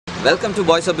Welcome to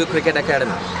Boys of Beau Cricket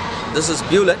Academy. This is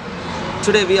Beaulet.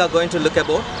 Today we are going to look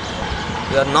about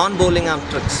your non-bowling arm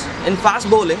tricks. In fast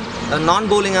bowling, a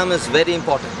non-bowling arm is very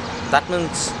important. That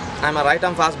means I am a right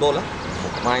arm fast bowler,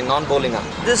 my non-bowling arm.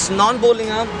 This non-bowling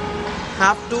arm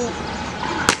have to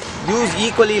use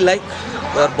equally like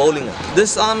your bowling arm.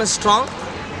 This arm is strong,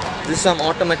 this arm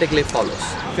automatically follows.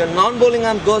 If your non-bowling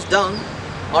arm goes down,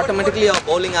 automatically your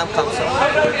bowling arm comes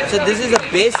up. So this is a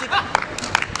basic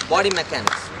body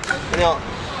mechanics. When your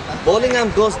bowling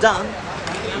arm goes down,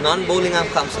 non-bowling arm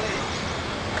comes up.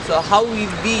 So how we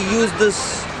use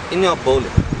this in your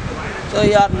bowling? So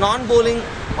your non-bowling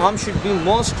arm should be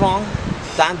more strong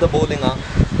than the bowling arm.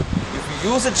 If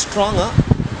you use it stronger,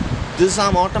 this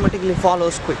arm automatically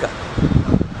follows quicker.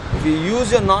 If you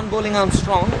use your non-bowling arm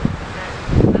strong,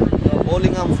 your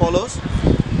bowling arm follows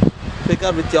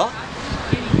quicker with your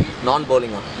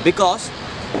non-bowling arm, because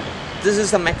this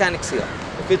is the mechanics here.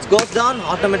 If it goes down,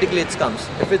 automatically it comes.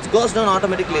 If it goes down,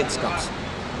 automatically it comes.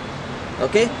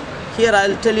 Okay? Here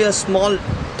I'll tell you a small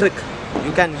trick.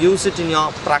 You can use it in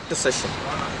your practice session.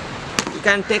 You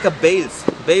can take a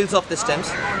bales of the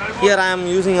stems. Here I am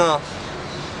using a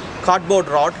cardboard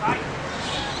rod.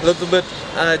 Little bit,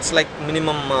 it's like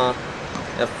minimum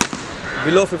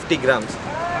below 50 grams.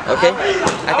 Okay?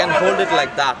 I can hold it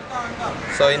like that.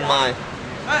 So in my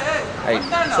height.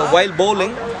 So while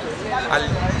bowling,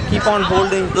 I'll keep on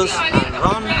holding this and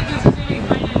run,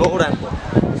 load and bowl.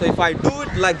 So if I do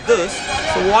it like this,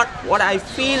 so what I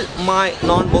feel my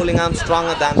non-bowling arm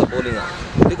stronger than the bowling arm,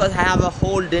 because I have a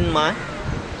hold in my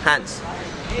hands.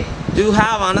 You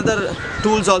have another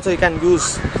tools also you can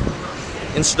use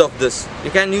instead of this.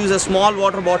 You can use a small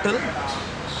water bottle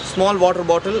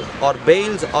or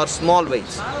bales or small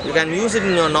weights. You can use it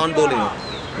in your non-bowling arm.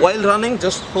 While running,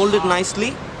 just hold it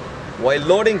nicely. While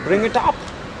loading, bring it up.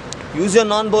 Use your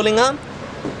non-bowling arm,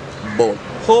 bowl.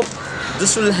 Hope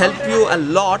this will help you a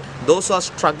lot, those who are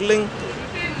struggling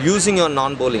using your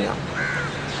non-bowling arm.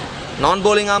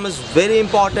 Non-bowling arm is very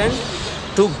important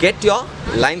to get your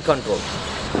line control.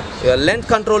 Your length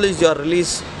control is your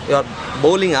release, your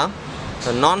bowling arm.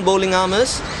 The non-bowling arm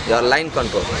is your line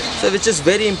control. So which is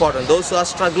very important. Those who are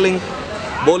struggling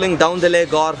bowling down the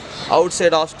leg or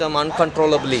outside off stump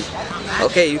uncontrollably,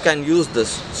 okay, you can use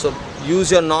this. So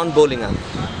use your non-bowling arm.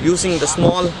 Using the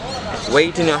small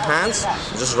weight in your hands,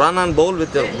 just run and bowl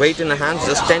with the weight in your hands,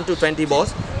 just 10 to 20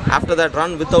 balls. After that,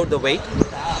 run without the weight.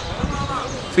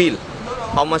 Feel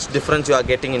how much difference you are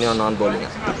getting in your non-bowling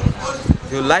arm.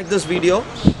 If you like this video,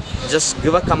 just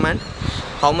give a comment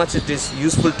how much it is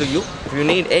useful to you. If you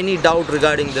need any doubt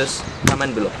regarding this,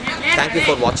 comment below. Thank you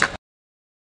for watching.